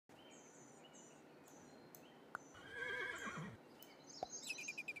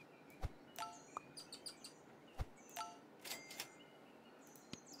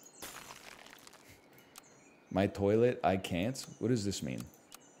My toilet, I can't? What does this mean?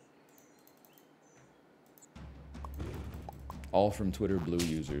 All from Twitter Blue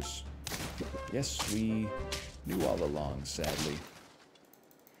users. Yes, we knew all along, sadly.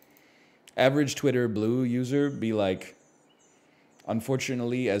 Average Twitter Blue user be like,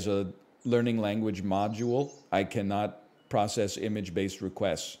 unfortunately, as a learning language module, I cannot process image-based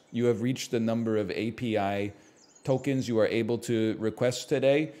requests. You have reached the number of API tokens you are able to request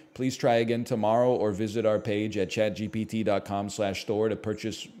today. Please try again tomorrow or visit our page at chatgpt.com/store to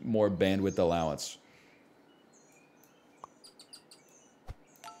purchase more bandwidth allowance.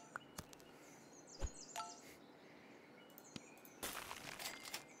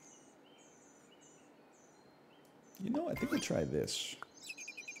 You know, I think we'll try this.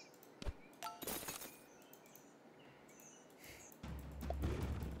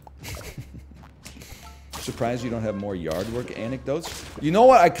 Surprised you don't have more yard work anecdotes? You know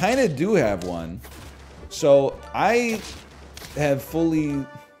what? I kind of do have one. So I have fully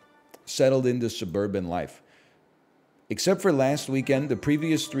settled into suburban life. Except for last weekend, the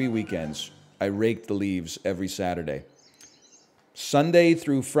previous 3 weekends, I raked the leaves every Saturday. Sunday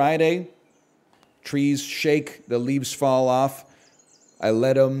through Friday, trees shake, the leaves fall off. I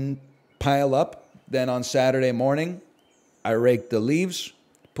let them pile up. Then on Saturday morning, I rake the leaves,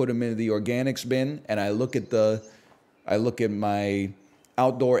 put them into the organics bin, and I look at my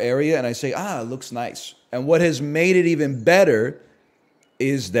outdoor area and I say, it looks nice. And what has made it even better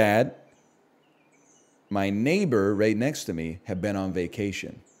is that my neighbor right next to me had been on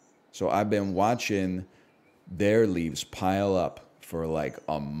vacation. So I've been watching their leaves pile up for like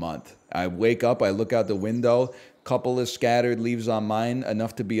a month. I wake up, I look out the window, couple of scattered leaves on mine,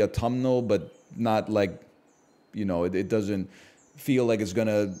 enough to be autumnal, but not like, you know, it doesn't feel like it's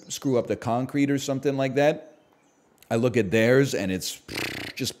gonna screw up the concrete or something like that. I look at theirs and it's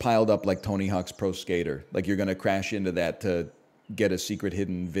just piled up like Tony Hawk's Pro Skater. Like you're gonna crash into that to get a secret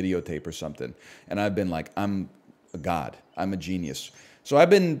hidden videotape or something. And I've been like, I'm a god. I'm a genius. So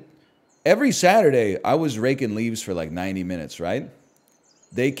every Saturday, I was raking leaves for like 90 minutes, right?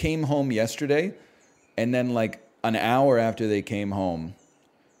 They came home yesterday, and then like an hour after they came home,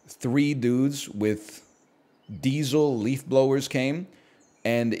 3 dudes with diesel leaf blowers came,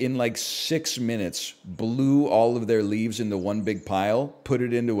 and in like 6 minutes blew all of their leaves into one big pile, put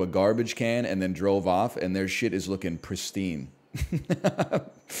it into a garbage can, and then drove off, and their shit is looking pristine.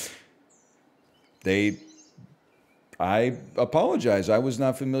 I apologize. I was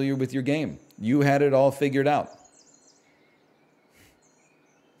not familiar with your game. You had it all figured out.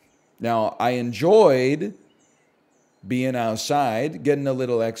 Now, I enjoyed being outside, getting a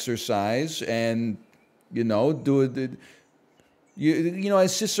little exercise, and, you know,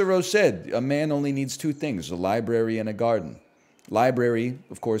 as Cicero said, a man only needs 2 things, a library and a garden. Library,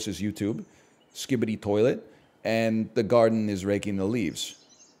 of course, is YouTube, Skibbity Toilet, and the garden is raking the leaves.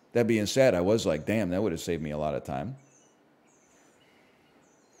 That being said, I was like, damn, that would have saved me a lot of time.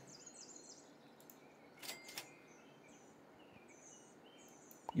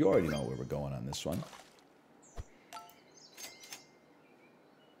 You already know where we're going on this one.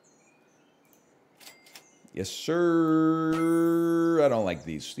 Yes, sir. I don't like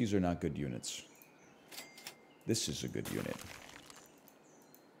these. These are not good units. This is a good unit.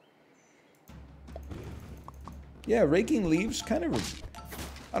 Yeah, raking leaves kind of...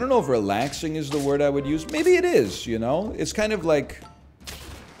 I don't know if relaxing is the word I would use. Maybe it is, you know? It's kind of like...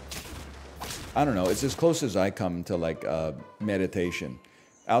 I don't know. It's as close as I come to, like, meditation.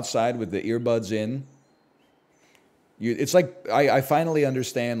 Outside with the earbuds in. It's like... I finally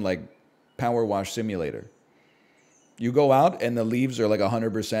understand, like, Power Wash Simulator. You go out and the leaves are like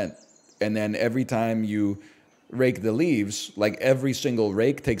 100%. And then every time you rake the leaves, like every single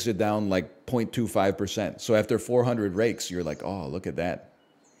rake takes it down like 0.25%. So after 400 rakes, you're like, oh, look at that.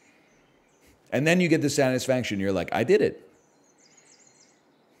 And then you get the satisfaction. You're like, I did it.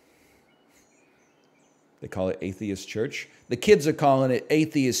 They call it Atheist Church. The kids are calling it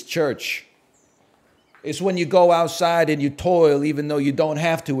Atheist Church. It's when you go outside and you toil even though you don't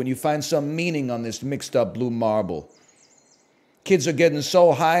have to, and you find some meaning on this mixed up blue marble. Kids are getting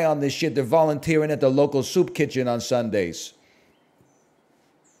so high on this shit, they're volunteering at the local soup kitchen on Sundays.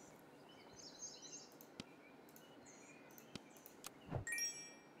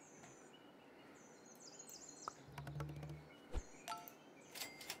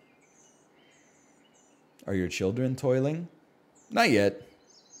 Are your children toiling? Not yet.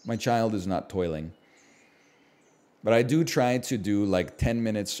 My child is not toiling. But I do try to do like 10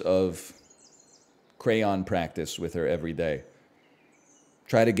 minutes of crayon practice with her every day.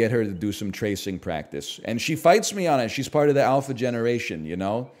 Try to get her to do some tracing practice. And she fights me on it. She's part of the alpha generation, you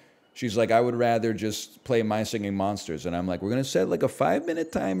know? She's like, I would rather just play My Singing Monsters. And I'm like, we're going to set like a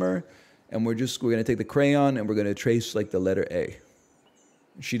 5-minute timer, and we're going to take the crayon and we're going to trace like the letter A.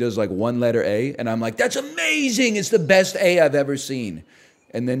 She does like one letter A, and I'm like, that's amazing. It's the best A I've ever seen.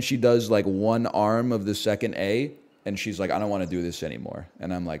 And then she does like one arm of the second A, and she's like, I don't want to do this anymore.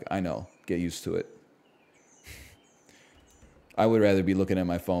 And I'm like, I know, get used to it. I would rather be looking at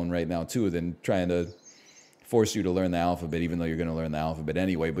my phone right now too than trying to force you to learn the alphabet, even though you're going to learn the alphabet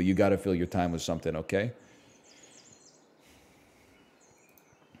anyway. But you got to fill your time with something, okay?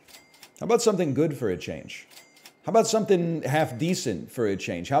 How about something good for a change? How about something half decent for a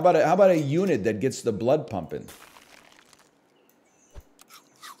change? How about a unit that gets the blood pumping?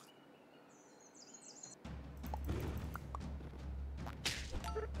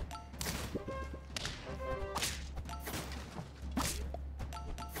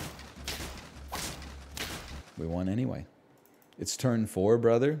 We won anyway. It's turn 4,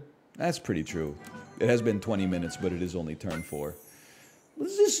 brother. That's pretty true. It has been 20 minutes, but it is only turn 4. What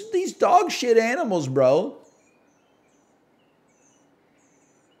is this? These dog shit animals, bro.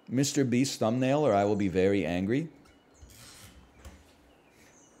 Mr. Beast thumbnail, or I will be very angry.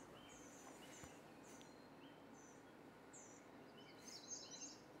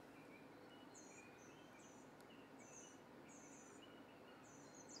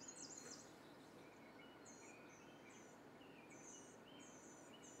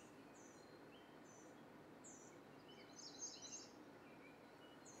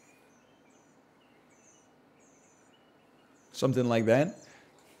 Something like that.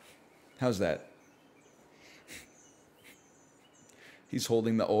 How's that? He's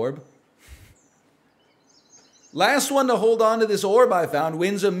holding the orb. Last one to hold on to this orb I found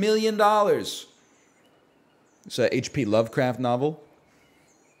wins $1 million. It's a H.P. Lovecraft novel.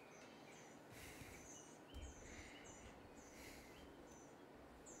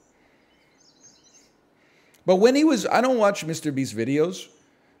 But when he was, I don't watch Mr. Beast videos.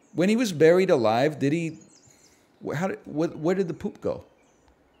 When he was buried alive, did he, where did the poop go?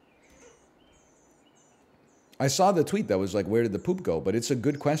 I saw the tweet that was like, where did the poop go? But it's a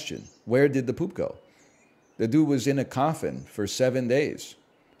good question. Where did the poop go? The dude was in a coffin for 7 days.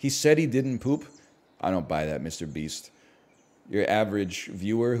 He said he didn't poop. I don't buy that, Mr. Beast. Your average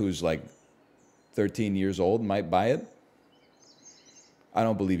viewer who's like 13 years old might buy it. I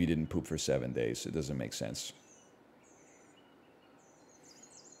don't believe he didn't poop for 7 days. It doesn't make sense.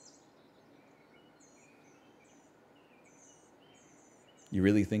 You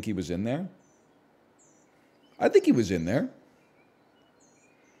really think he was in there? I think he was in there.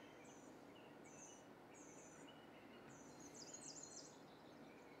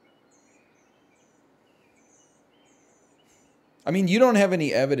 I mean, you don't have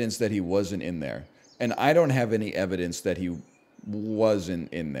any evidence that he wasn't in there. And I don't have any evidence that he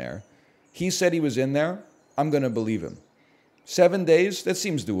wasn't in there. He said he was in there. I'm going to believe him. 7 days? That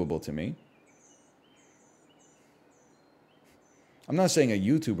seems doable to me. I'm not saying a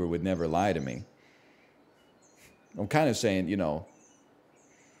YouTuber would never lie to me. I'm kind of saying, you know,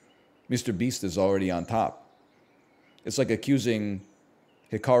 Mr. Beast is already on top. It's like accusing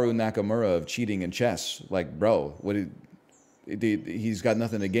Hikaru Nakamura of cheating in chess. Like, bro, he's got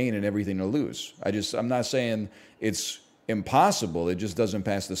nothing to gain and everything to lose. I'm not saying it's impossible. It just doesn't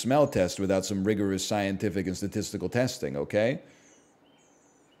pass the smell test without some rigorous scientific and statistical testing, okay?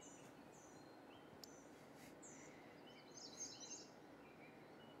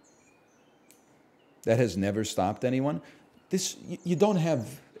 That has never stopped anyone. You don't have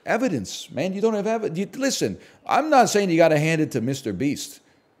evidence, man. You don't have evidence. Listen, I'm not saying you got to hand it to Mr. Beast.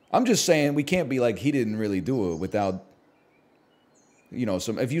 I'm just saying we can't be like he didn't really do it without, you know,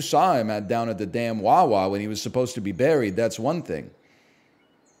 if you saw him down at the damn Wawa when he was supposed to be buried, that's one thing.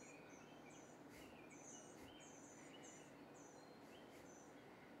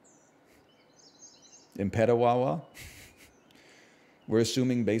 In Petawawa? We're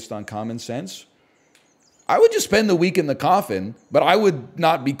assuming based on common sense. I would just spend the week in the coffin, but I would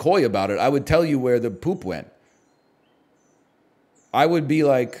not be coy about it. I would tell you where the poop went. I would be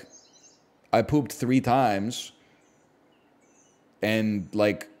like, I pooped 3 times, and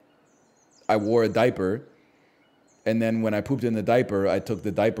like, I wore a diaper, and then when I pooped in the diaper, I took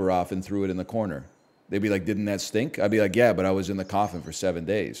the diaper off and threw it in the corner. They'd be like, didn't that stink? I'd be like, yeah, but I was in the coffin for 7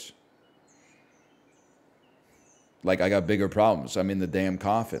 days. Like, I got bigger problems. I'm in the damn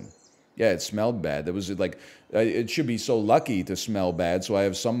coffin. Yeah, it smelled bad. It was like, it should be so lucky to smell bad, so I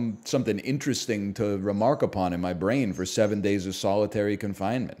have something interesting to remark upon in my brain for 7 days of solitary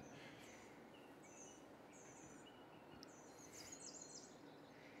confinement.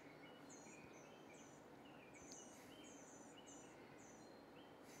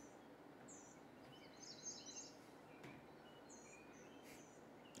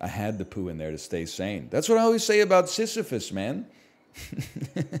 I had the poo in there to stay sane. That's what I always say about Sisyphus, man.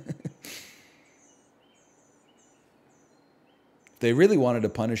 They really wanted to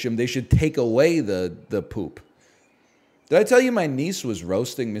punish him. They should take away the poop. Did I tell you my niece was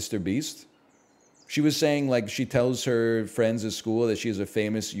roasting Mr. Beast? She was saying, like, she tells her friends at school that she has a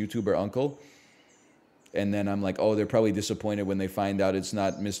famous YouTuber uncle. And then I'm like, oh, they're probably disappointed when they find out it's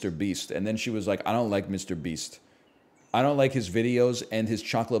not Mr. Beast. And then she was like, I don't like Mr. Beast. I don't like his videos, and his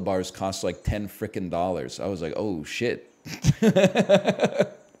chocolate bars cost like $10 frickin'. I was like, oh, shit.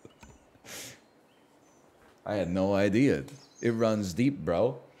 I had no idea. It runs deep,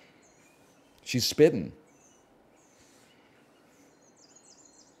 bro. She's spitting.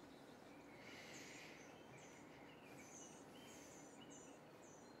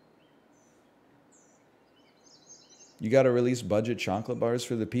 You got to release budget chocolate bars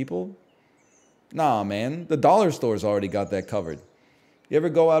for the people? Nah, man. The dollar store's already got that covered. You ever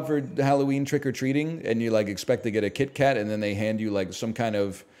go out for Halloween trick-or-treating and you like expect to get a Kit Kat and then they hand you like some kind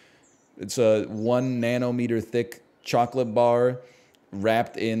of, it's a 1 nanometer thick chocolate bar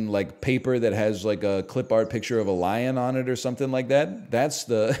wrapped in like paper that has like a clip art picture of a lion on it or something like that? That's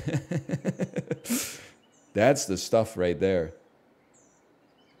the that's the stuff right there.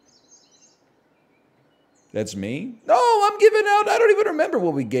 That's me? No, I'm giving out, I don't even remember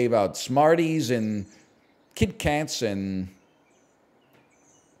what we gave out. Smarties and Kit Kats and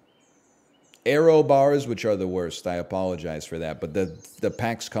Aero bars, which are the worst. I apologize for that. But the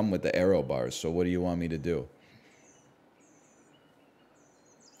packs come with the Aero bars, so what do you want me to do?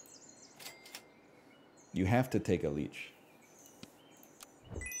 You have to take a leech.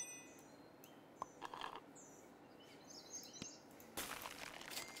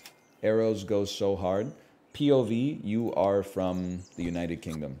 Arrows go so hard. POV, you are from the United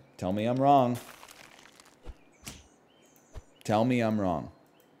Kingdom. Tell me I'm wrong. Tell me I'm wrong.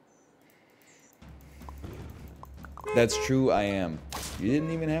 That's true, I am. You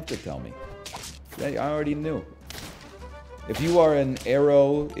didn't even have to tell me. I already knew. If you are an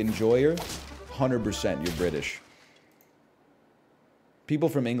Aero enjoyer, 100% you're British. People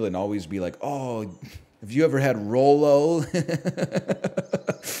from England always be like, oh, have you ever had Rolo?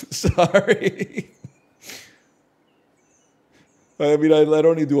 Sorry. I mean, I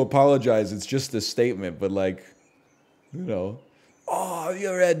don't need to apologize. It's just a statement, but like, you know. Oh, have you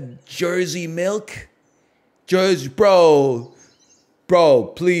ever had Jersey milk? Jersey, bro,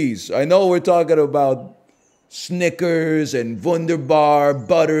 please. I know we're talking about Snickers and Wunderbar,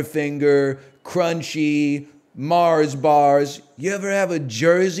 Butterfinger, Crunchy, Mars bars. You ever have a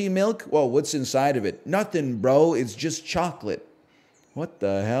Jersey milk? Well, what's inside of it? Nothing, bro. It's just chocolate. What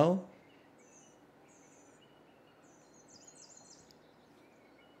the hell?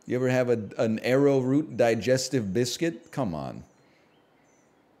 You ever have an arrowroot digestive biscuit? Come on.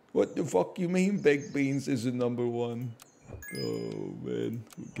 What the fuck you mean baked beans isn't #1? Oh, man.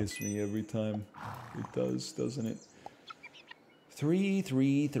 It gets me every time. It does, doesn't it?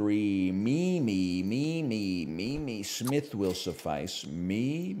 333. Me. Smith will suffice.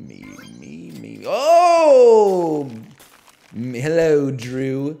 Me. Oh! Hello,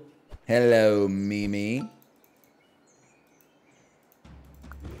 Drew. Hello, Mimi.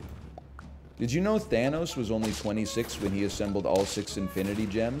 Did you know Thanos was only 26 when he assembled all 6 Infinity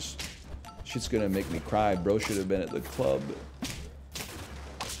Gems? Shit's gonna make me cry. Bro should have been at the club.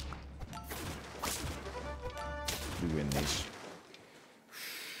 We win these.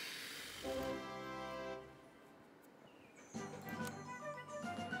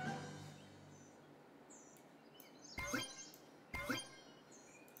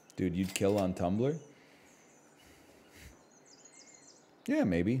 Dude, you'd kill on Tumblr? Yeah,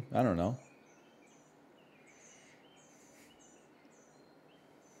 maybe. I don't know.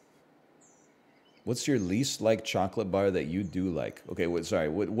 What's your least liked chocolate bar that you do like? Okay, what's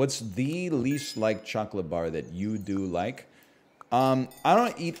the least liked chocolate bar that you do like? I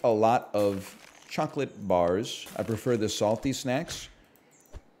don't eat a lot of chocolate bars. I prefer the salty snacks.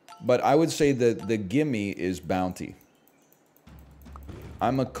 But I would say that the gimme is Bounty.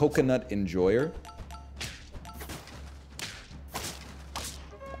 I'm a coconut enjoyer.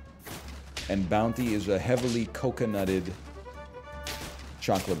 And Bounty is a heavily coconutted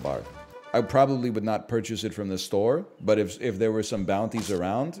chocolate bar. I probably would not purchase it from the store, but if there were some Bounties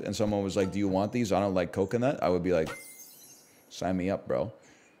around and someone was like, do you want these? I don't like coconut. I would be like, sign me up, bro.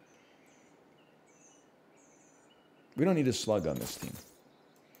 We don't need a slug on this team.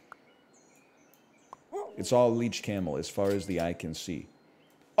 It's all Leech Camel as far as the eye can see.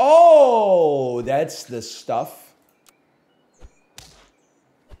 Oh, that's the stuff.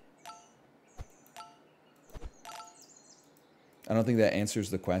 I don't think that answers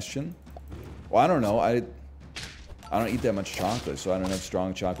the question. Well, I don't know. I don't eat that much chocolate, so I don't have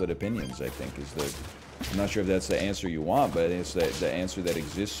strong chocolate opinions, I think, is the... I'm not sure if that's the answer you want, but it's the answer that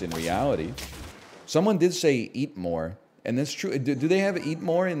exists in reality. Someone did say eat more, and that's true. Do they have eat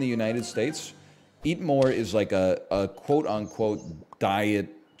more in the United States? Eat more is like a quote-unquote diet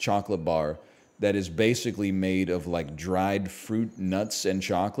chocolate bar that is basically made of like dried fruit, nuts, and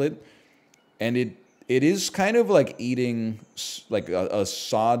chocolate. And it is kind of like eating like a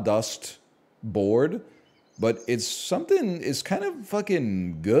sawdust board, but it's kind of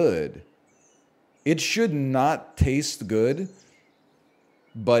fucking good. It should not taste good,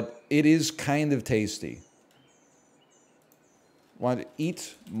 but it is kind of tasty. Want to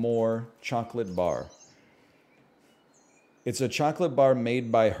eat more chocolate bar. It's a chocolate bar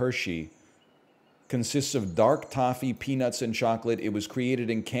made by Hershey. Consists of dark toffee, peanuts, and chocolate. It was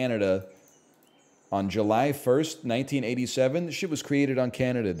created in Canada on July 1st, 1987. This shit was created on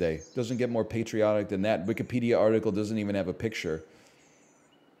Canada Day. Doesn't get more patriotic than that. Wikipedia article doesn't even have a picture.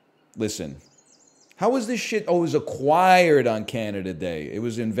 Listen. How was this shit? Oh, it was acquired on Canada Day. It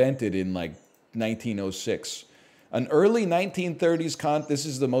was invented in like 1906. An early 1930s this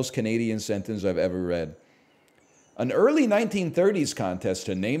is the most Canadian sentence I've ever read. An early 1930s contest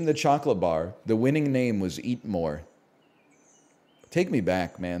to name the chocolate bar, the winning name was Eat More. Take me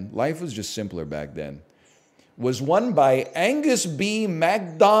back, man. Life was just simpler back then. Was won by Angus B.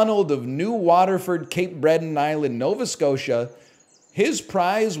 MacDonald of New Waterford, Cape Breton Island, Nova Scotia. His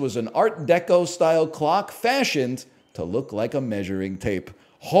prize was an Art Deco-style clock fashioned to look like a measuring tape.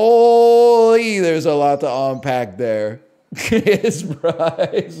 Holy, there's a lot to unpack there. His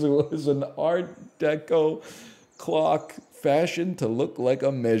prize was an Art Deco clock fashioned to look like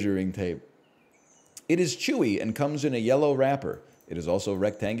a measuring tape. It is chewy and comes in a yellow wrapper. It is also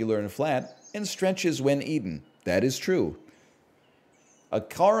rectangular and flat and stretches when eaten. That is true. A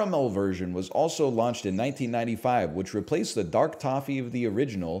caramel version was also launched in 1995, which replaced the dark toffee of the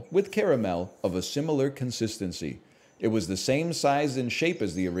original with caramel of a similar consistency. It was the same size and shape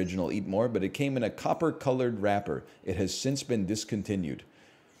as the original Eat More, but it came in a copper-colored wrapper. It has since been discontinued.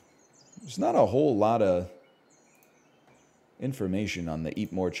 There's not a whole lot of information on the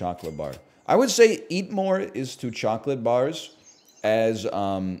Eat More chocolate bar. I would say Eat More is to chocolate bars as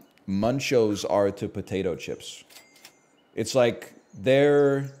Munchos are to potato chips. It's like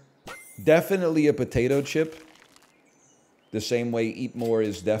they're definitely a potato chip, the same way Eat More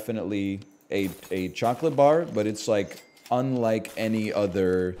is definitely a chocolate bar, but it's like unlike any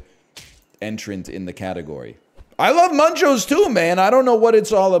other entrant in the category. I love Munchos too, man. I don't know what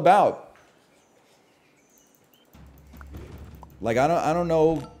it's all about. Like, I don't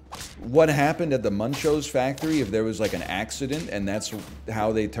know what happened at the Munchos factory, if there was like an accident and that's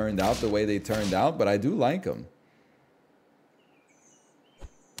how they turned out the way they turned out, but I do like them.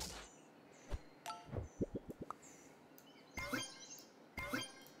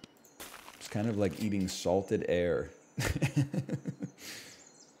 It's kind of like eating salted air.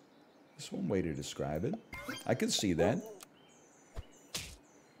 That's one way to describe it. I could see that.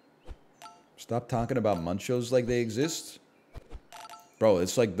 Stop talking about Munchos like they exist. Bro,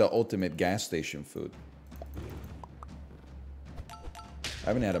 it's like the ultimate gas station food. I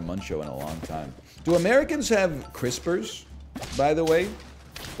haven't had a Muncho in a long time. Do Americans have Crispers, by the way?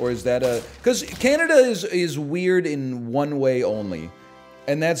 Or is that a... Because Canada is weird in one way only.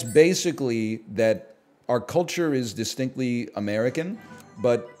 And that's basically that our culture is distinctly American,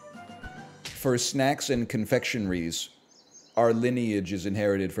 but for snacks and confectionaries, our lineage is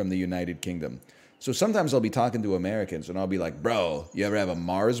inherited from the United Kingdom. So sometimes I'll be talking to Americans and I'll be like, bro, you ever have a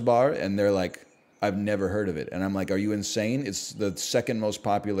Mars bar? And they're like, I've never heard of it. And I'm like, are you insane? It's the second most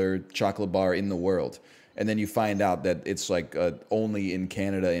popular chocolate bar in the world. And then you find out that it's like only in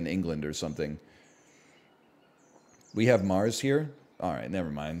Canada and England or something. We have Mars here? All right,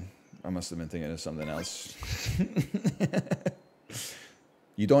 never mind. I must have been thinking of something else.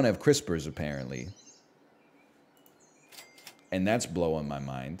 You don't have Crispers, apparently. And that's blowing my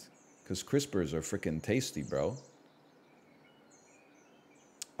mind. Because Crispers are freaking tasty, bro.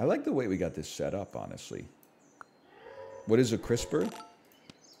 I like the way we got this set up, honestly. What is a Crisper?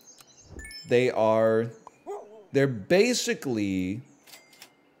 They're basically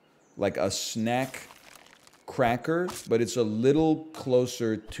like a snack cracker, but it's a little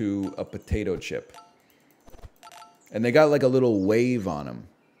closer to a potato chip. And they got like a little wave on them.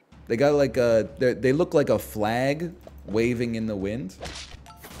 They got like they look like a flag waving in the wind.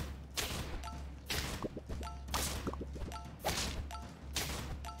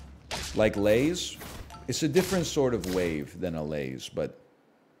 Like Lay's. It's a different sort of wave than a Lay's, but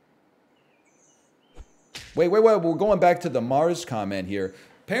Wait. We're going back to the Mars comment here.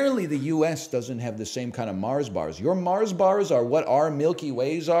 Apparently, the U.S. doesn't have the same kind of Mars bars. Your Mars bars are what our Milky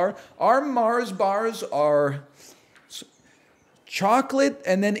Ways are. Our Mars bars are chocolate,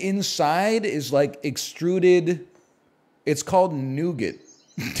 and then inside is like extruded. It's called nougat.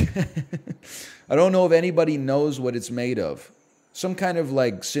 I don't know if anybody knows what it's made of. Some kind of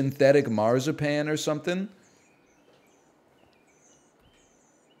like synthetic marzipan or something.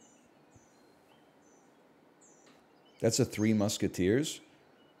 That's a Three Musketeers?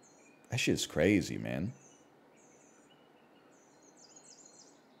 That shit's crazy, man.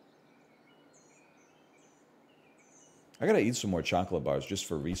 I gotta eat some more chocolate bars just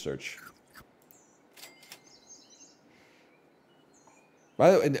for research.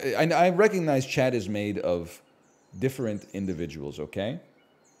 By the way, I recognize chat is made of different individuals, okay?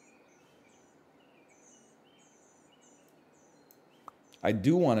 I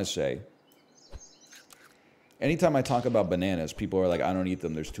do want to say, anytime I talk about bananas, people are like, I don't eat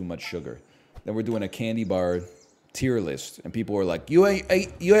them, there's too much sugar. Then we're doing a candy bar tier list, and people are like, you ain't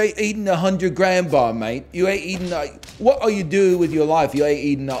eating a 100-gram bar, mate. You ain't eating what are you doing with your life? You ain't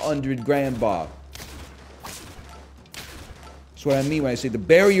eating a 100-gram bar. That's what I mean when I say the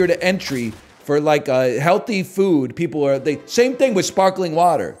barrier to entry for like healthy food. People are, same thing with sparkling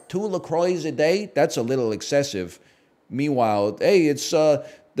water. 2 LaCroix a day? That's a little excessive. Meanwhile, hey, it's the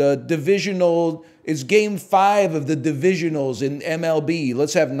divisional, it's game 5 of the divisionals in MLB.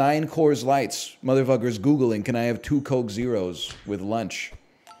 Let's have 9 Coors Lights. Motherfuckers Googling, can I have 2 Coke Zeros with lunch?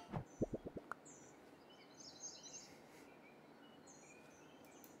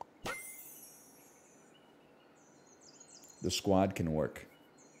 The squad can work.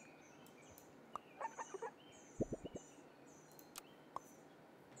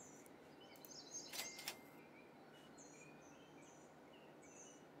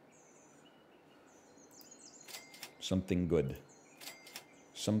 Something good.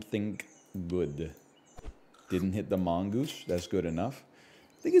 Something good. Didn't hit the mongoose. That's good enough.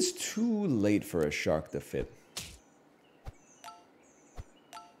 I think it's too late for a shark to fit.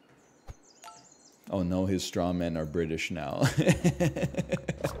 Oh no, his straw men are British now.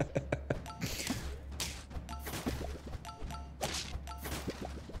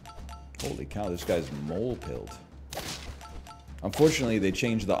 Holy cow, this guy's mole-pilled. Unfortunately, they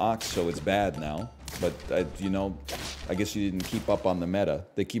changed the ox, so it's bad now. But, you know, I guess you didn't keep up on the meta.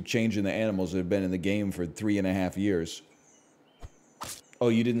 They keep changing the animals that have been in the game for 3.5 years. Oh,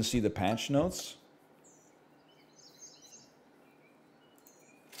 you didn't see the patch notes?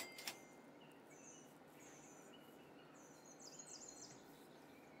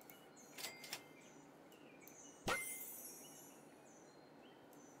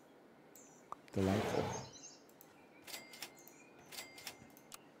 Delightful.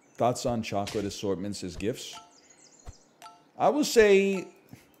 Thoughts on chocolate assortments as gifts? I will say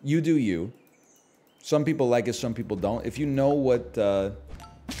you do you. Some people like it, some people don't. If you know what the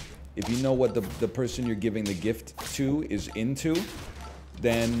person you're giving the gift to is into,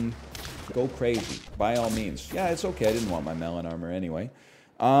 then go crazy. By all means. Yeah, it's okay. I didn't want my melon armor anyway.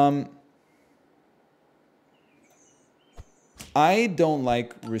 I don't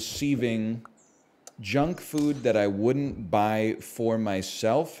like receiving junk food that I wouldn't buy for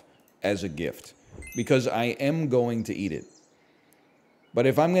myself as a gift, because I am going to eat it. But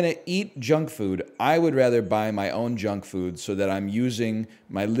if I'm going to eat junk food, I would rather buy my own junk food so that I'm using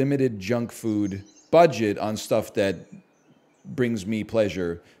my limited junk food budget on stuff that brings me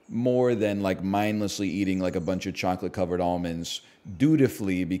pleasure more than like mindlessly eating like a bunch of chocolate covered almonds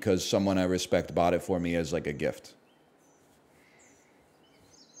dutifully because someone I respect bought it for me as like a gift.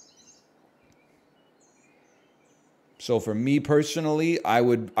 So for me personally, I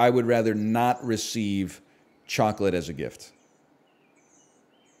would rather not receive chocolate as a gift.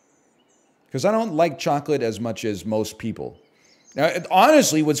 Because I don't like chocolate as much as most people. Now,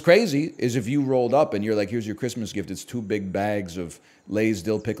 honestly, what's crazy is if you rolled up and you're like, here's your Christmas gift, it's 2 big bags of Lay's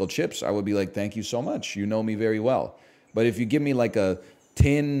dill pickle chips, I would be like, thank you so much. You know me very well. But if you give me like a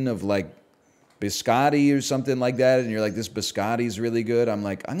tin of like biscotti or something like that, and you're like, this biscotti is really good, I'm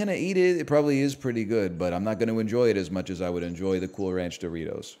like, I'm going to eat it. It probably is pretty good, but I'm not going to enjoy it as much as I would enjoy the Cool Ranch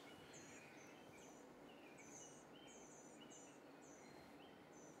Doritos.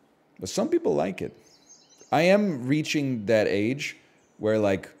 But some people like it. I am reaching that age where,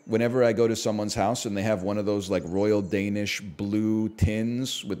 like, whenever I go to someone's house and they have one of those, like, Royal Danish blue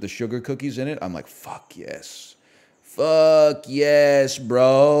tins with the sugar cookies in it, I'm like, fuck yes. Fuck yes,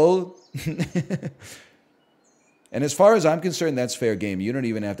 bro. And as far as I'm concerned, that's fair game. You don't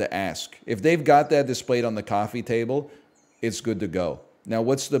even have to ask. If they've got that displayed on the coffee table, it's good to go. Now,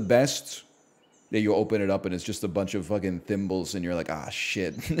 what's the best that you open it up and it's just a bunch of fucking thimbles and you're like, ah,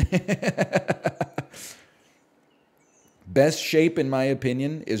 shit. Best shape, in my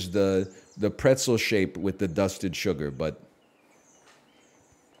opinion, is the pretzel shape with the dusted sugar, but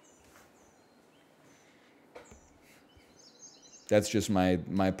that's just my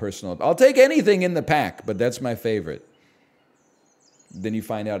personal... I'll take anything in the pack, but that's my favorite. Then you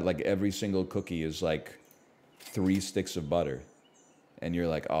find out, like, every single cookie is, like, 3 sticks of butter. And you're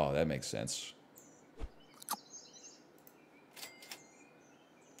like, oh, that makes sense.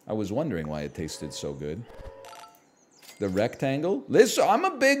 I was wondering why it tasted so good. The rectangle? Listen, I'm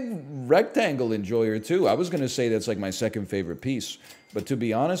a big rectangle enjoyer, too. I was going to say that's, like, my second favorite piece. But to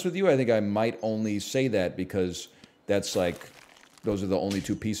be honest with you, I think I might only say that because that's, like... Those are the only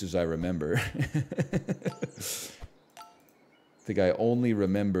 2 pieces I remember. I think I only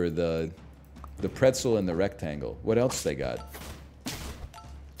remember the pretzel and the rectangle. What else they got?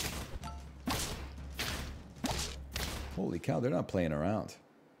 Holy cow, they're not playing around.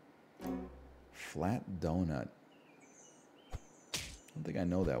 Flat donut. I don't think I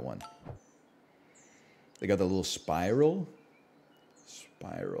know that one. They got the little spiral.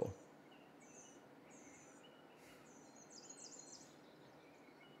 Spiral.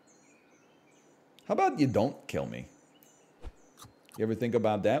 How about you don't kill me? You ever think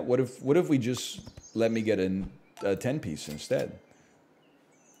about that? What if we just let me get a 10-piece instead?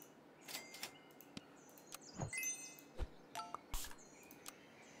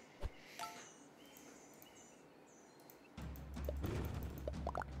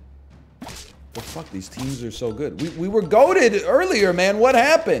 The fuck, these teams are so good. We were goated earlier, man. What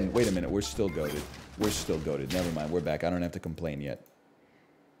happened? Wait a minute, we're still goated. We're still goated. Never mind, we're back. I don't have to complain yet.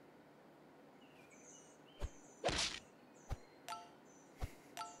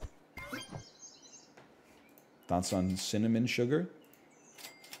 Thoughts on cinnamon sugar?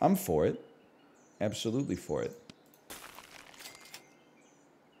 I'm for it. Absolutely for it.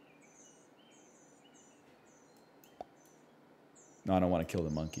 No, I don't want to kill the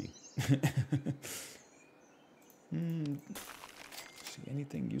monkey. See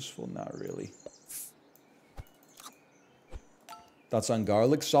anything useful? Not really. Thoughts on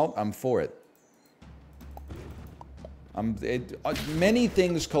garlic salt? I'm for it. Many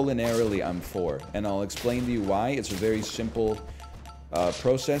things culinarily I'm for, and I'll explain to you why. It's a very simple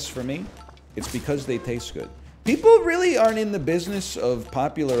process for me. It's because they taste good. People really aren't in the business of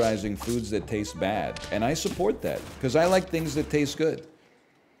popularizing foods that taste bad, and I support that, because I like things that taste good.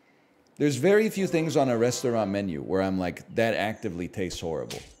 There's very few things on a restaurant menu where I'm like, that actively tastes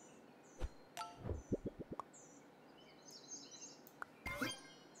horrible.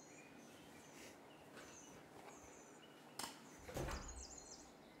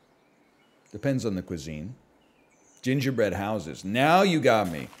 Depends on the cuisine. Gingerbread houses. Now you got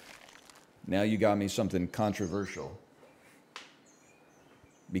me. Now you got me something controversial.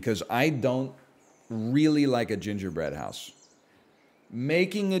 Because I don't really like a gingerbread house.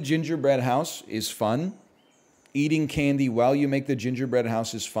 Making a gingerbread house is fun. Eating candy while you make the gingerbread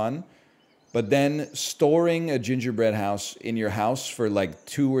house is fun. But then storing a gingerbread house in your house for like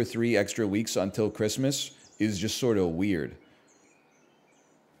 2 or 3 extra weeks until Christmas is just sort of weird.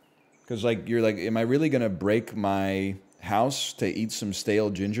 Because, like, you're like, am I really going to break my house to eat some stale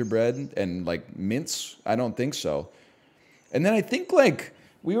gingerbread and, like, mints? I don't think so. And then I think, like,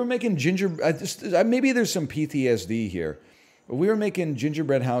 we were making maybe there's some PTSD here. But we were making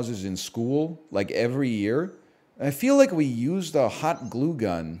gingerbread houses in school, like, every year. And I feel like we used a hot glue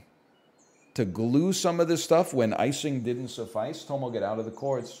gun to glue some of this stuff when icing didn't suffice. Tomo, get out of the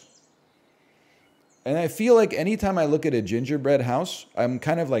courts. And I feel like anytime I look at a gingerbread house, I'm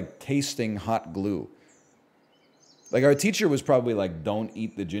kind of like tasting hot glue. Like our teacher was probably like, don't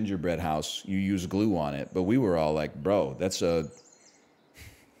eat the gingerbread house, you use glue on it. But we were all like, bro, that's a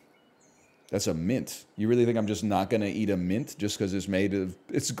mint. You really think I'm just not going to eat a mint just because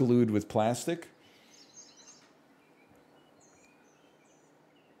it's glued with plastic?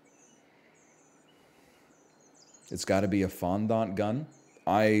 It's got to be a fondant gun.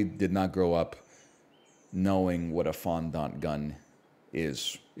 I did not grow up knowing what a fondant gun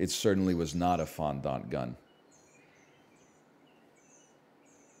is. It certainly was not a fondant gun.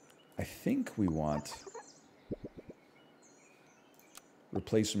 I think we want...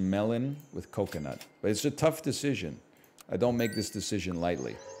 replace melon with coconut. But it's a tough decision. I don't make this decision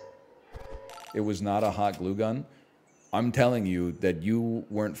lightly. It was not a hot glue gun. I'm telling you that you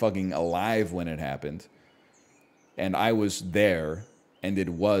weren't fucking alive when it happened. And I was there, and it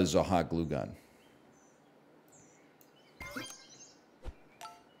was a hot glue gun.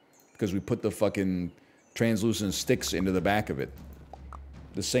 Because we put the fucking translucent sticks into the back of it.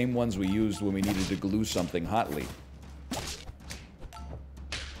 The same ones we used when we needed to glue something hotly.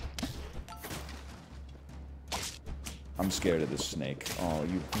 I'm scared of this snake. Oh,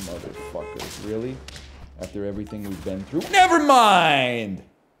 you motherfuckers. Really? After everything we've been through? Never mind!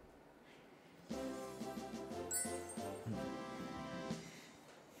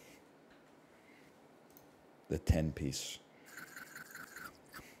 The 10-piece.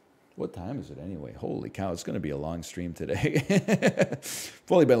 What time is it anyway? Holy cow, it's going to be a long stream today.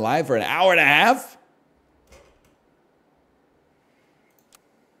 We've only been live for an hour and a half.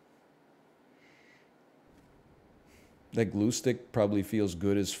 That glue stick probably feels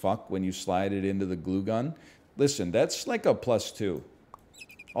good as fuck when you slide it into the glue gun. Listen, that's like a +2.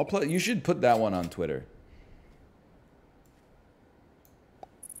 You should put that one on Twitter.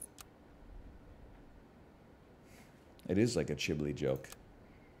 It is like a Chibli joke.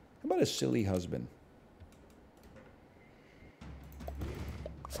 How about a silly husband?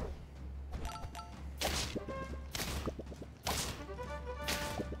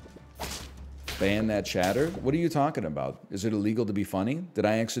 Ban that chatter? What are you talking about? Is it illegal to be funny? Did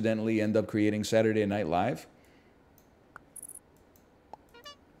I accidentally end up creating Saturday Night Live?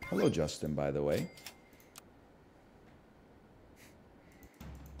 Hello, Justin, by the way.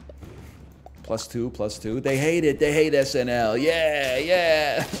 +2, +2. They hate it. They hate SNL. Yeah,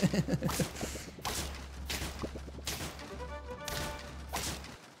 yeah.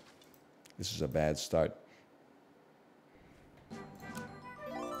 This is a bad start.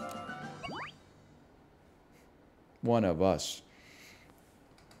 One of us.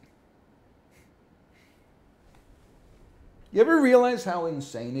 You ever realize how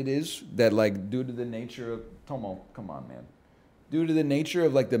insane it is that, like, due to the nature of... Tomo, come on, man. Due to the nature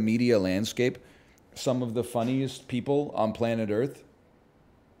of, like, the media landscape, some of the funniest people on planet Earth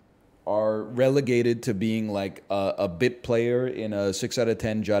are relegated to being, like, a bit player in a 6 out of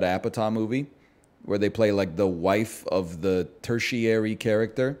 10 Judd Apatow movie, where they play, like, the wife of the tertiary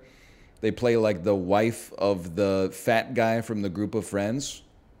character. They play, like, the wife of the fat guy from the group of friends.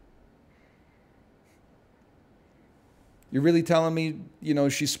 You're really telling me, you know,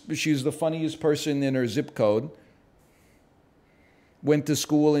 she's the funniest person in her zip code, went to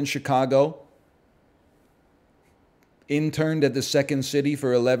school in Chicago, interned at the Second City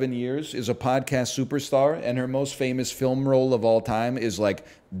for 11 years, is a podcast superstar, and her most famous film role of all time is, like,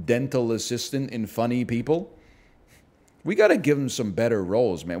 dental assistant in Funny People? We got to give them some better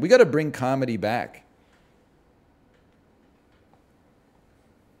roles, man. We got to bring comedy back.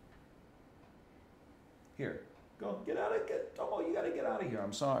 Here, go, get out of here. Tomo, you got to get out of here.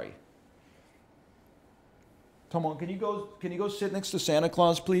 I'm sorry. Tomo, can you go sit next to Santa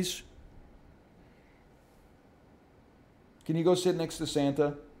Claus, please? Can you go sit next to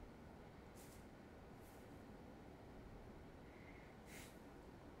Santa?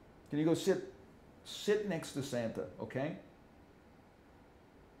 Can you go sit next to Santa, okay?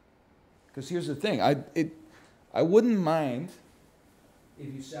 Because here's the thing, I wouldn't mind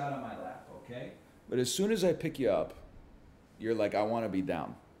if you sat on my lap, okay? But as soon as I pick you up, you're like, I want to be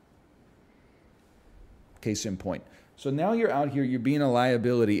down. Case in point. So now you're out here, you're being a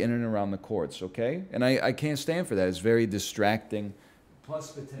liability in and around the courts, okay? And I can't stand for that. It's very distracting,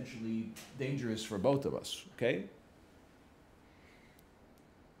 plus potentially dangerous for both of us, okay?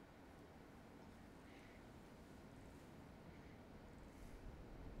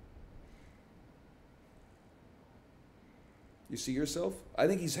 You see yourself? I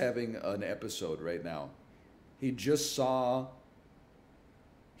think he's having an episode right now. He just saw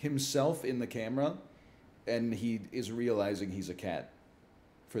himself in the camera, and he is realizing he's a cat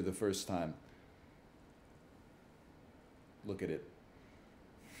for the first time. Look at it.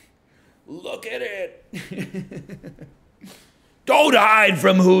 Look at it! Don't hide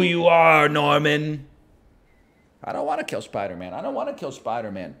from who you are, Norman! I don't want to kill Spider-Man. I don't want to kill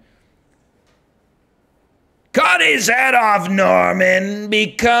Spider-Man. Cut his head off, Norman.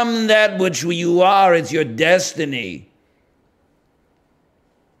 Become that which you are. It's your destiny.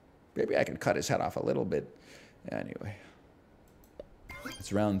 Maybe I can cut his head off a little bit. Anyway.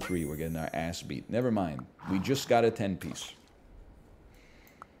 It's round 3. We're getting our ass beat. Never mind. We just got a 10-piece.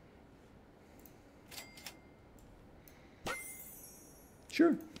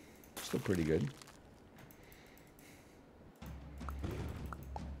 Sure. Still pretty good.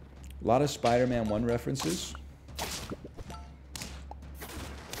 A lot of Spider-Man 1 references.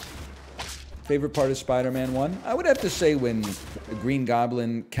 Favorite part of Spider-Man 1? I would have to say when the Green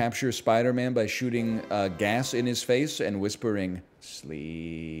Goblin captures Spider-Man by shooting gas in his face and whispering,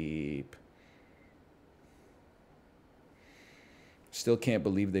 "Sleep." Still can't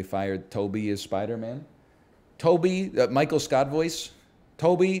believe they fired Toby as Spider-Man. Toby, Michael Scott voice.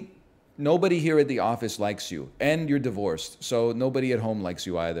 Toby, nobody here at the office likes you. And you're divorced. So nobody at home likes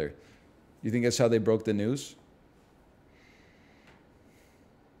you either. You think that's how they broke the news?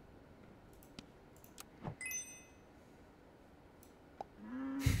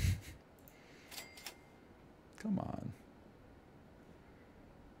 Come on.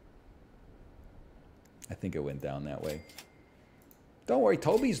 I think it went down that way. Don't worry,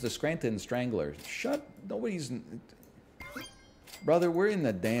 Toby's the Scranton Strangler. Shut, nobody's... Brother, we're in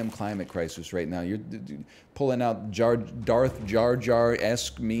the damn climate crisis right now. You're pulling out Darth Jar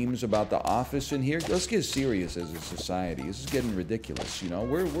Jar-esque memes about the office in here. Let's get serious as a society. This is getting ridiculous, you know?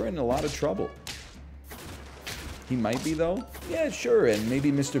 We're in a lot of trouble. He might be, though? Yeah, sure, and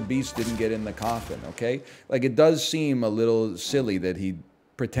maybe Mr. Beast didn't get in the coffin, okay? Like, it does seem a little silly that he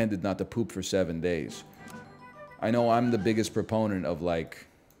pretended not to poop for 7 days. I know I'm the biggest proponent of, like,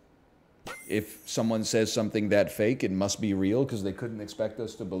 if someone says something that fake, it must be real because they couldn't expect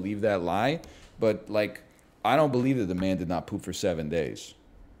us to believe that lie. But, like, I don't believe that the man did not poop for 7 days.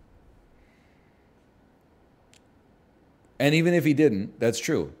 And even if he didn't, that's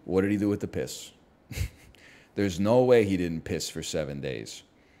true. What did he do with the piss? There's no way he didn't piss for 7 days.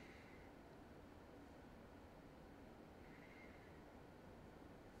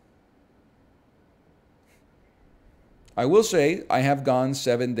 I will say I have gone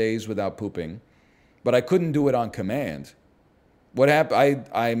 7 days without pooping, but I couldn't do it on command. What happened?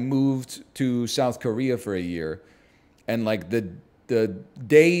 I moved to South Korea for a year, and like the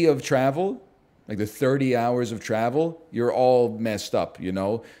day of travel, like the 30 hours of travel, you're all messed up, you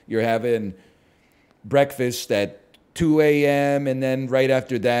know? You're having breakfast at 2 a.m. and then right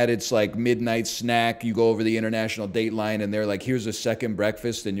after that it's like midnight snack. You go over the international date line and they're like, here's a second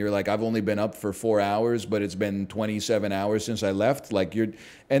breakfast, and you're like, I've only been up for 4 hours, but it's been 27 hours since I left. Like you're,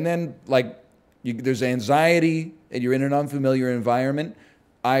 and then like there's anxiety and you're in an unfamiliar environment.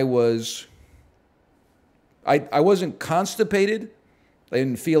 I wasn't constipated. I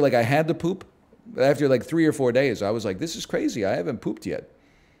didn't feel like I had to poop. After like 3 or 4 days, I was like, this is crazy. I haven't pooped yet.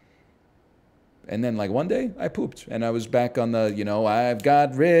 And then, like, one day, I pooped. And I was back on the, you know, I've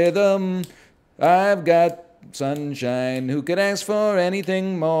got rhythm. I've got sunshine. Who could ask for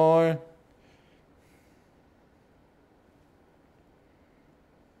anything more?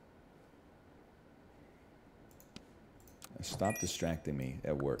 Stop distracting me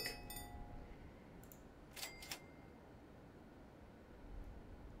at work.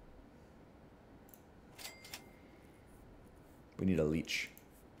 We need a leech.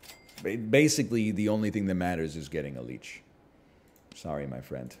 Basically, the only thing that matters is getting a leech. Sorry, my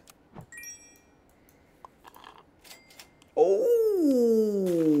friend. Oh!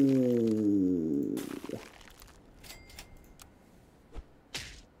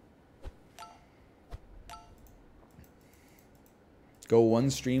 Go one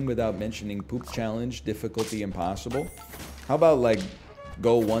stream without mentioning poop challenge, difficulty impossible. How about, like,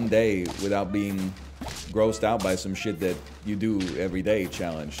 go one day without being grossed out by some shit that you do every day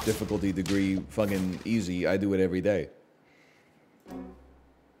challenge. Difficulty degree fucking easy. I do it every day.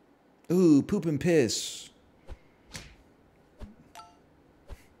 Ooh, poop and piss.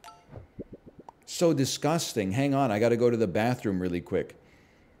 So disgusting. Hang on, I gotta go to the bathroom really quick.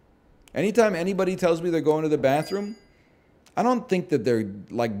 Anytime anybody tells me they're going to the bathroom, I don't think that they're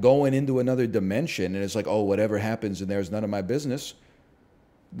like going into another dimension and it's like, oh, whatever happens in there is none of my business.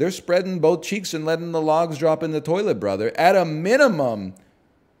 They're spreading both cheeks and letting the logs drop in the toilet, brother. At a minimum,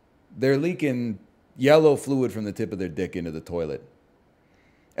 they're leaking yellow fluid from the tip of their dick into the toilet.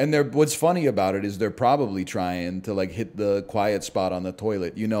 And what's funny about it is they're probably trying to like hit the quiet spot on the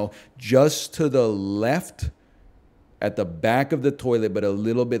toilet. You know, just to the left, at the back of the toilet, but a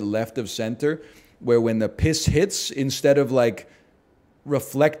little bit left of center, where when the piss hits, instead of like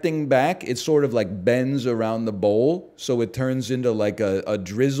reflecting back, it sort of like bends around the bowl, so it turns into like a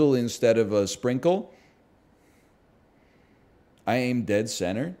drizzle instead of a sprinkle. I aim dead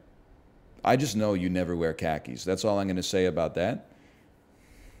center. I just know you never wear khakis. That's all I'm going to say about that.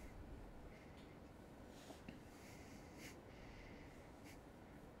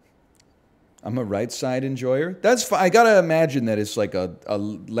 I'm a right side enjoyer. That's fine. I got to imagine that it's like a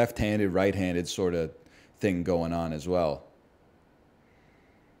left-handed, right-handed sort of thing going on as well.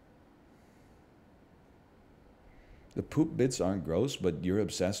 The poop bits aren't gross, but you're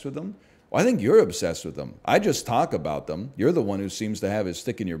obsessed with them? Well, I think you're obsessed with them. I just talk about them. You're the one who seems to have it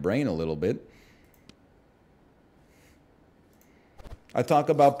stick in your brain a little bit. I talk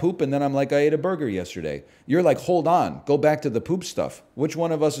about poop and then I'm like, I ate a burger yesterday. You're like, hold on, go back to the poop stuff. Which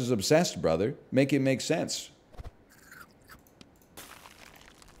one of us is obsessed, brother? Make it make sense.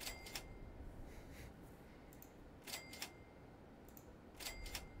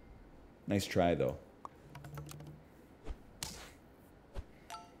 Nice try, though.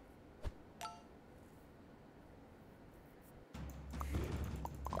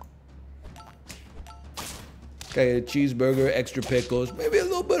 Okay, a cheeseburger, extra pickles, maybe a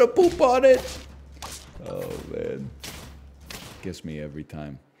little bit of poop on it. Oh, man. Gets me every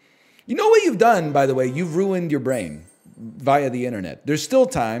time. You know what you've done, by the way? You've ruined your brain via the internet. There's still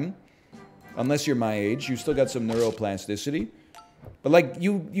time, unless you're my age. You still got some neuroplasticity. But, like,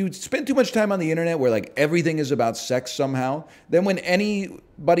 you spend too much time on the internet where, like, everything is about sex somehow. Then when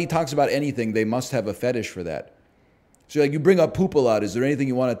anybody talks about anything, they must have a fetish for that. So, like, you bring up poop a lot. Is there anything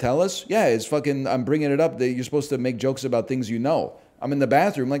you want to tell us? Yeah, it's fucking, I'm bringing it up that you're supposed to make jokes about things you know. I'm in the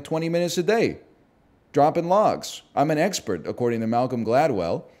bathroom like 20 minutes a day, dropping logs. I'm an expert, according to Malcolm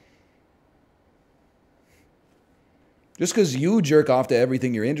Gladwell. Just because you jerk off to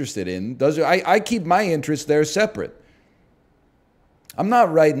everything you're interested in, I keep my interests there separate. I'm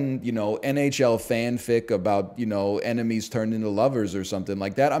not writing, you know, NHL fanfic about, you know, enemies turned into lovers or something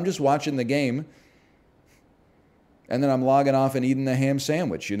like that. I'm just watching the game. And then I'm logging off and eating a ham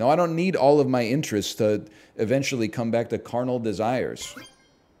sandwich. You know, I don't need all of my interests to eventually come back to carnal desires.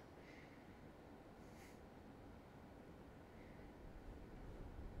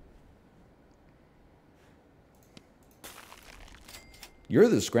 You're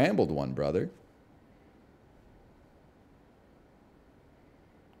the scrambled one, brother.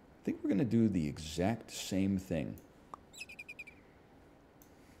 I think we're going to do the exact same thing.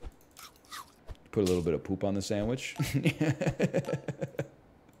 Put a little bit of poop on the sandwich.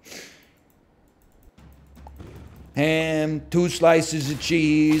 Ham, 2 slices of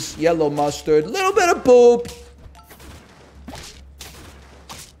cheese, yellow mustard, a little bit of poop.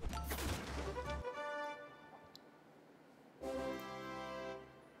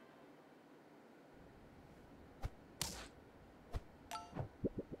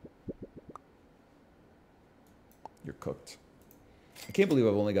 You're cooked. I can't believe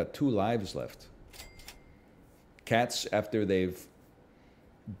I've only got 2 lives left. Cats, after they've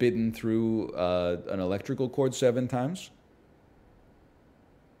bitten through an electrical cord 7 times.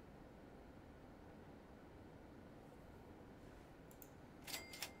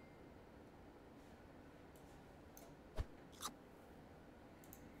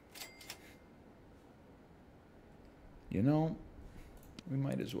 You know, we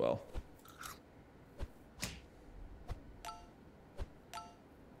might as well.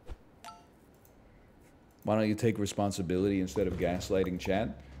 Why don't you take responsibility instead of gaslighting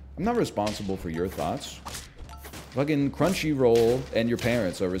chat? I'm not responsible for your thoughts. Fucking Crunchyroll and your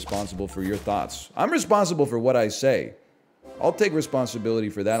parents are responsible for your thoughts. I'm responsible for what I say. I'll take responsibility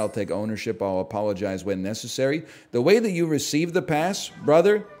for that. I'll take ownership. I'll apologize when necessary. The way that you receive the pass,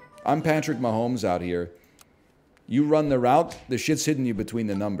 brother, I'm Patrick Mahomes out here. You run the route, the shit's hitting you between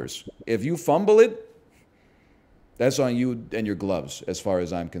the numbers. If you fumble it, that's on you and your gloves, as far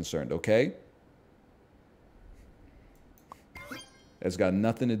as I'm concerned, okay? That's got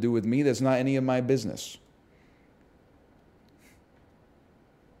nothing to do with me. That's not any of my business.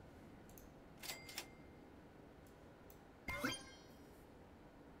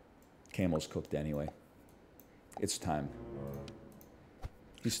 Camel's cooked anyway. It's time.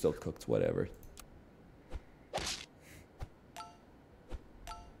 He's still cooked, whatever.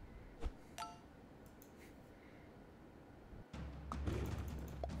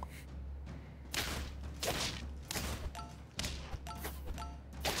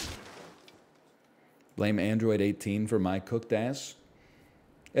 Blame Android 18 for my cooked ass.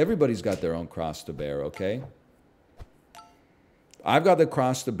 Everybody's got their own cross to bear, okay? I've got the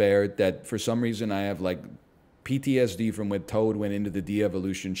cross to bear that for some reason I have like PTSD from when Toad went into the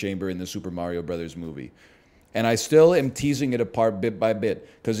de-evolution chamber in the Super Mario Brothers movie. And I still am teasing it apart bit by bit.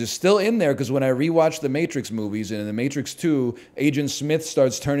 Because it's still in there, because when I rewatch the Matrix movies, and in the Matrix 2, Agent Smith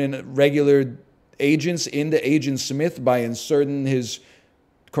starts turning regular agents into Agent Smith by inserting his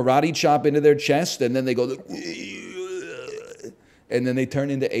karate chop into their chest, and then they go, and then they turn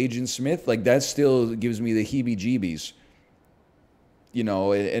into Agent Smith. Like, that still gives me the heebie-jeebies. You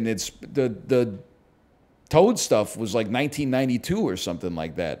know, and it's, the Toad stuff was like 1992 or something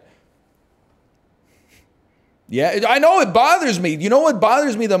like that. Yeah, I know it bothers me. You know what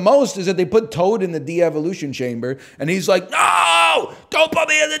bothers me the most is that they put Toad in the de-evolution chamber, and he's like, no, don't put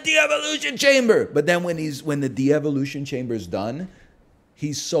me in the de-evolution chamber. But then when the de-evolution chamber's done,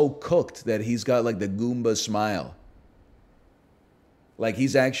 he's so cooked that he's got like the Goomba smile. Like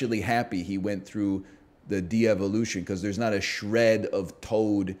he's actually happy he went through the de-evolution because there's not a shred of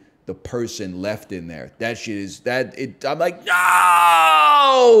Toad, the person, left in there. That shit is, I'm like,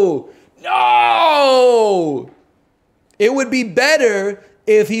 no! No! It would be better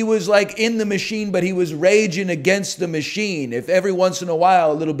if he was like in the machine, but he was raging against the machine. If every once in a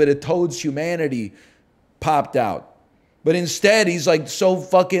while a little bit of Toad's humanity popped out. But instead, he's like so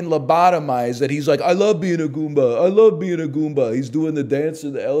fucking lobotomized that he's like, I love being a Goomba. I love being a Goomba. He's doing the dance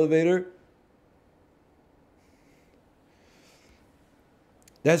in the elevator.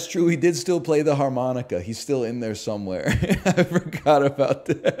 That's true. He did still play the harmonica. He's still in there somewhere. I forgot about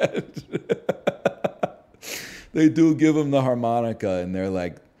that. They do give him the harmonica, and they're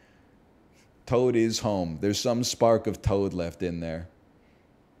like, Toad is home. There's some spark of Toad left in there.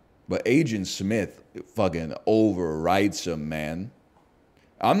 But Agent Smith fucking overwrites him, man.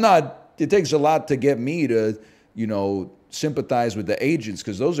 It takes a lot to get me to, you know, sympathize with the agents,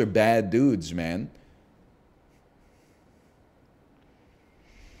 because those are bad dudes, man.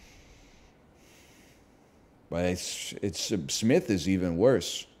 But Smith is even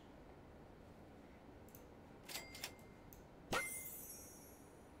worse.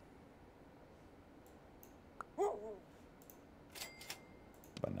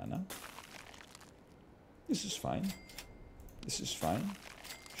 Banana. This is fine. This is fine.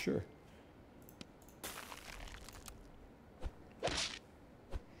 Sure.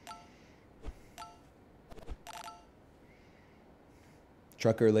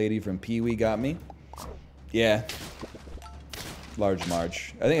 Trucker lady from Pee-wee got me. Yeah. Large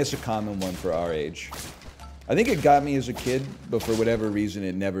March. I think it's a common one for our age. I think it got me as a kid, but for whatever reason,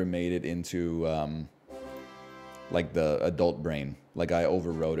 it never made it into, like, the adult brain. Like, I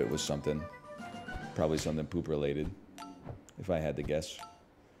overrode it with something. Probably something poop-related, if I had to guess.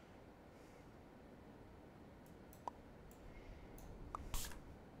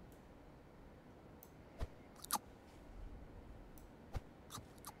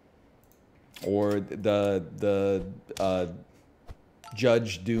 Or the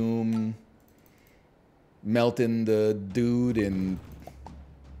Judge Doom melting the dude in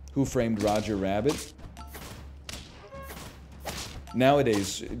Who Framed Roger Rabbit.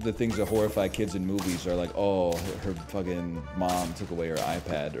 Nowadays, the things that horrify kids in movies are like, oh, her fucking mom took away her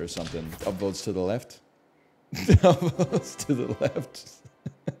iPad or something. Upvotes to the left. Upvotes to the left.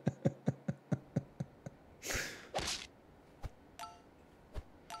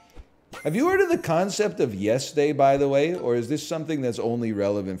 Have you heard of the concept of Yes Day, by the way? Or is this something that's only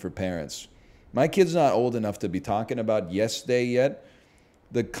relevant for parents? My kid's not old enough to be talking about Yes Day yet.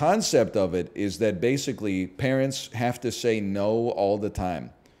 The concept of it is that basically parents have to say no all the time.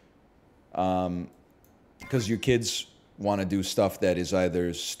 Because your kids want to do stuff that is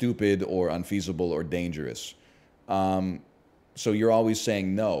either stupid or unfeasible or dangerous. So you're always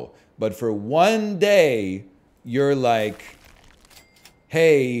saying no. But for one day, you're like,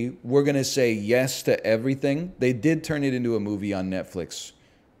 hey, we're going to say yes to everything. They did turn it into a movie on Netflix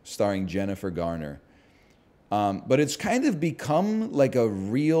starring Jennifer Garner. But it's kind of become like a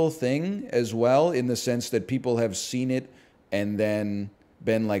real thing as well, in the sense that people have seen it and then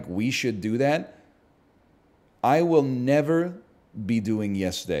been like, we should do that. I will never be doing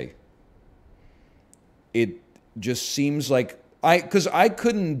Yes Day. It just seems like, because I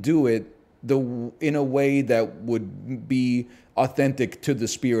couldn't do it in a way that would be authentic to the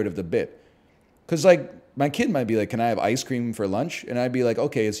spirit of the bit. Because, like, my kid might be like, can I have ice cream for lunch? And I'd be like,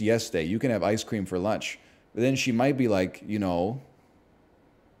 okay, it's Yes Day. You can have ice cream for lunch. But then she might be like, you know,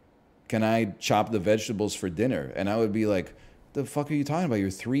 can I chop the vegetables for dinner? And I would be like, the fuck are you talking about? You're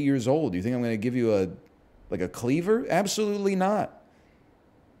 3 years old. You think I'm going to give you a cleaver? Absolutely not.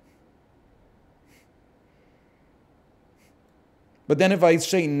 But then if I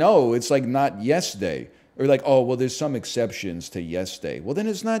say no, it's like not Yes Day. Or like, oh, well, there's some exceptions to Yes Day. Well, then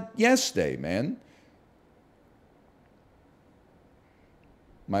it's not Yes Day, man.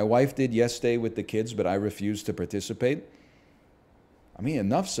 My wife did Yes Day with the kids, but I refused to participate. I mean,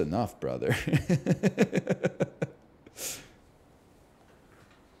 enough's enough, brother.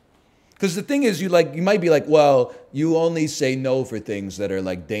 Because the thing is, you might be like, well, you only say no for things that are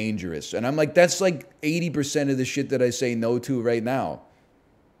like dangerous. And I'm like, that's like 80% of the shit that I say no to right now.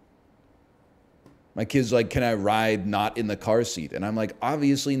 My kid's like, can I ride not in the car seat? And I'm like,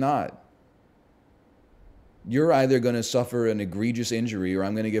 obviously not. You're either going to suffer an egregious injury or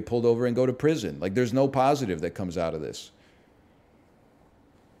I'm going to get pulled over and go to prison. Like, there's no positive that comes out of this.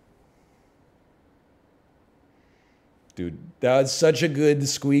 Dude, that's such a good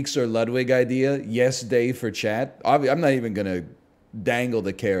Squeaks or Ludwig idea. Yes Day for chat. I'm not even going to dangle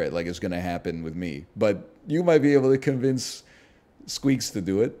the carrot like it's going to happen with me. But you might be able to convince Squeaks to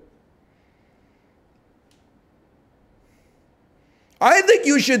do it. I think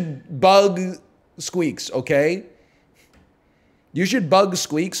you should bug Squeaks, okay? You should bug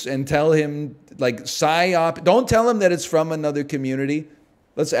Squeaks and tell him, like, PSYOP. Don't tell him that it's from another community.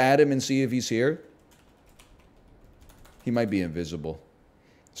 Let's add him and see if he's here. He might be invisible.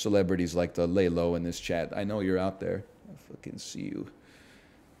 Celebrities like to lay low in this chat. I know you're out there. I fucking see you.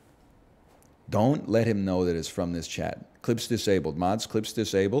 Don't let him know that it's from this chat. Clips disabled. Mods, clips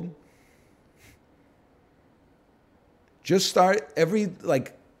disabled. Just start every,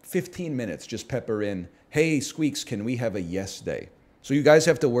 like, 15 minutes. Just pepper in, hey, Squeaks, can we have a yes day? So you guys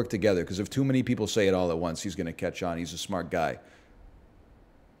have to work together, because if too many people say it all at once, he's going to catch on. He's a smart guy.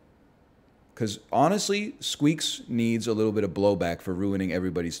 Because honestly, Squeaks needs a little bit of blowback for ruining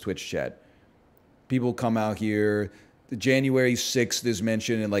everybody's Twitch chat. People come out here. The January 6th is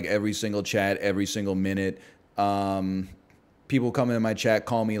mentioned in like every single chat, every single minute. People come into my chat,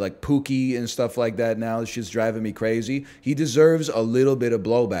 call me like Pookie and stuff like that now. It's just driving me crazy. He deserves a little bit of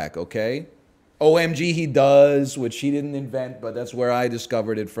blowback, okay? OMG, he does, which he didn't invent, but that's where I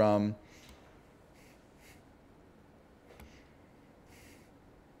discovered it from.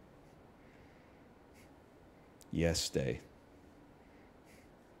 Yes day.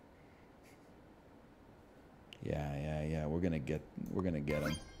 Yeah. We're gonna get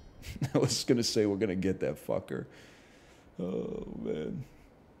him. I was gonna say we're gonna get that fucker. Oh man.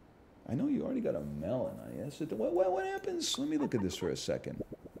 I know you already got a melon on you. What happens? Let me look at this for a second.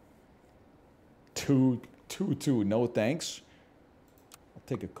 Two. No thanks. I'll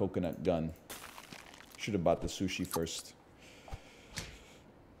take a coconut gun. Should have bought the sushi first.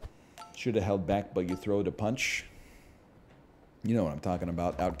 Should have held back, but you throw the punch. You know what I'm talking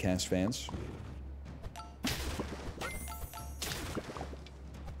about, Outcast fans.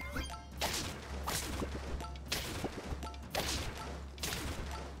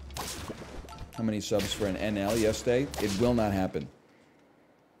 How many subs for an NL yesterday? It will not happen.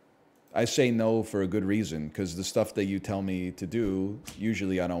 I say no for a good reason, because the stuff that you tell me to do,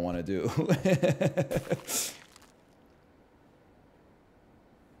 usually I don't want to do.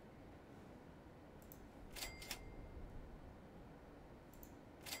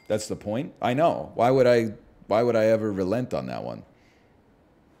 That's the point. I know. Why would I ever relent on that one?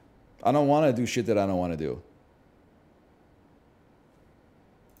 I don't want to do shit that I don't want to do.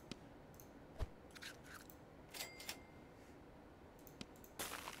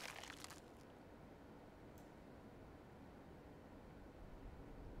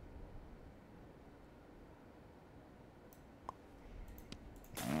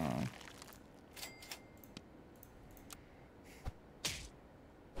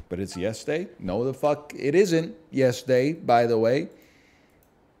 But it's yes day? No, the fuck it isn't yes day, by the way.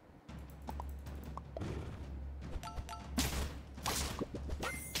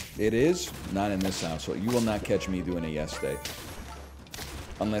 It is not in this house. So you will not catch me doing a yes day.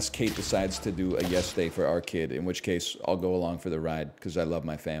 Unless Kate decides to do a yes day for our kid, in which case I'll go along for the ride because I love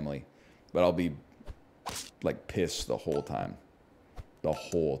my family. But I'll be like pissed the whole time. The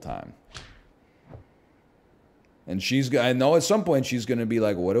whole time. And I know at some point she's going to be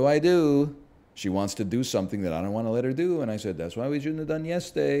like, what do I do? She wants to do something that I don't want to let her do. And I said, that's why we shouldn't have done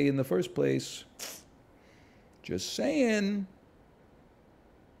yesterday in the first place. Just saying.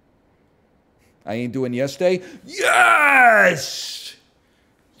 I ain't doing yesterday. Yes!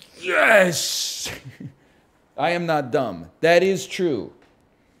 Yes! I am not dumb. That is true.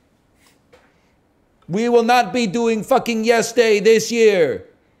 We will not be doing fucking yesterday this year.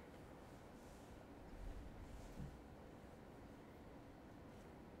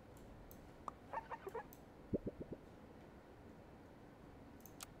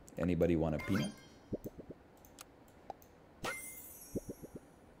 Anybody want a peanut?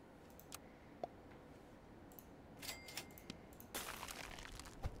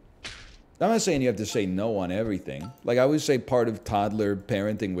 I'm not saying you have to say no on everything. Like I always say, part of toddler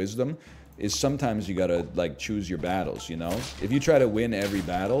parenting wisdom is sometimes you gotta like choose your battles, you know? If you try to win every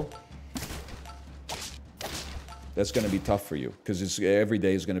battle, that's gonna be tough for you because every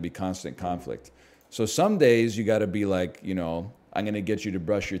day is gonna be constant conflict. So some days you gotta be like, you know, I'm going to get you to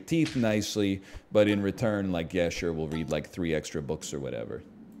brush your teeth nicely, but in return, like, yeah, sure, we'll read like 3 extra books or whatever.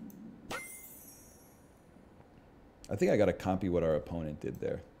 I think I got to copy what our opponent did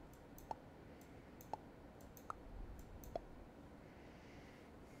there.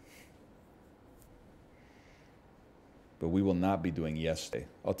 But we will not be doing yes day.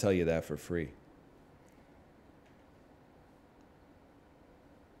 I'll tell you that for free.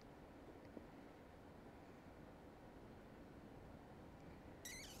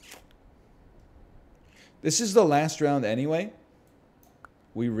 This is the last round anyway.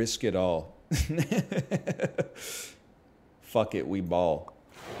 We risk it all. Fuck it, we ball.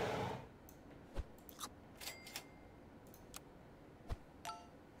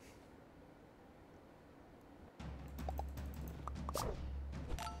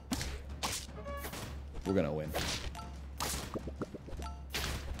 We're gonna win.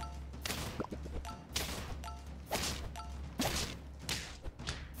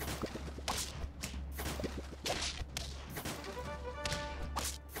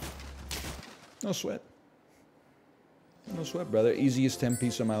 No sweat. No sweat, brother. Easiest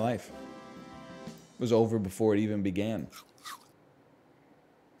 10-piece of my life. It was over before it even began.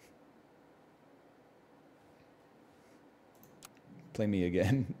 Play me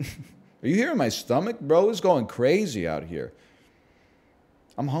again. Are you hearing my stomach, bro? It's going crazy out here.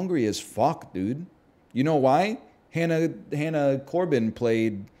 I'm hungry as fuck, dude. You know why? Hannah Corbin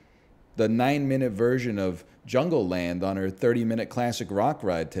played the 9-minute version of Jungle Land on her 30-minute classic rock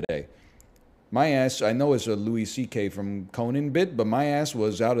ride today. My ass, I know it's a Louis C.K. from Conan bit, but my ass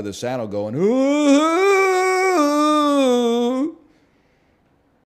was out of the saddle going, ooh!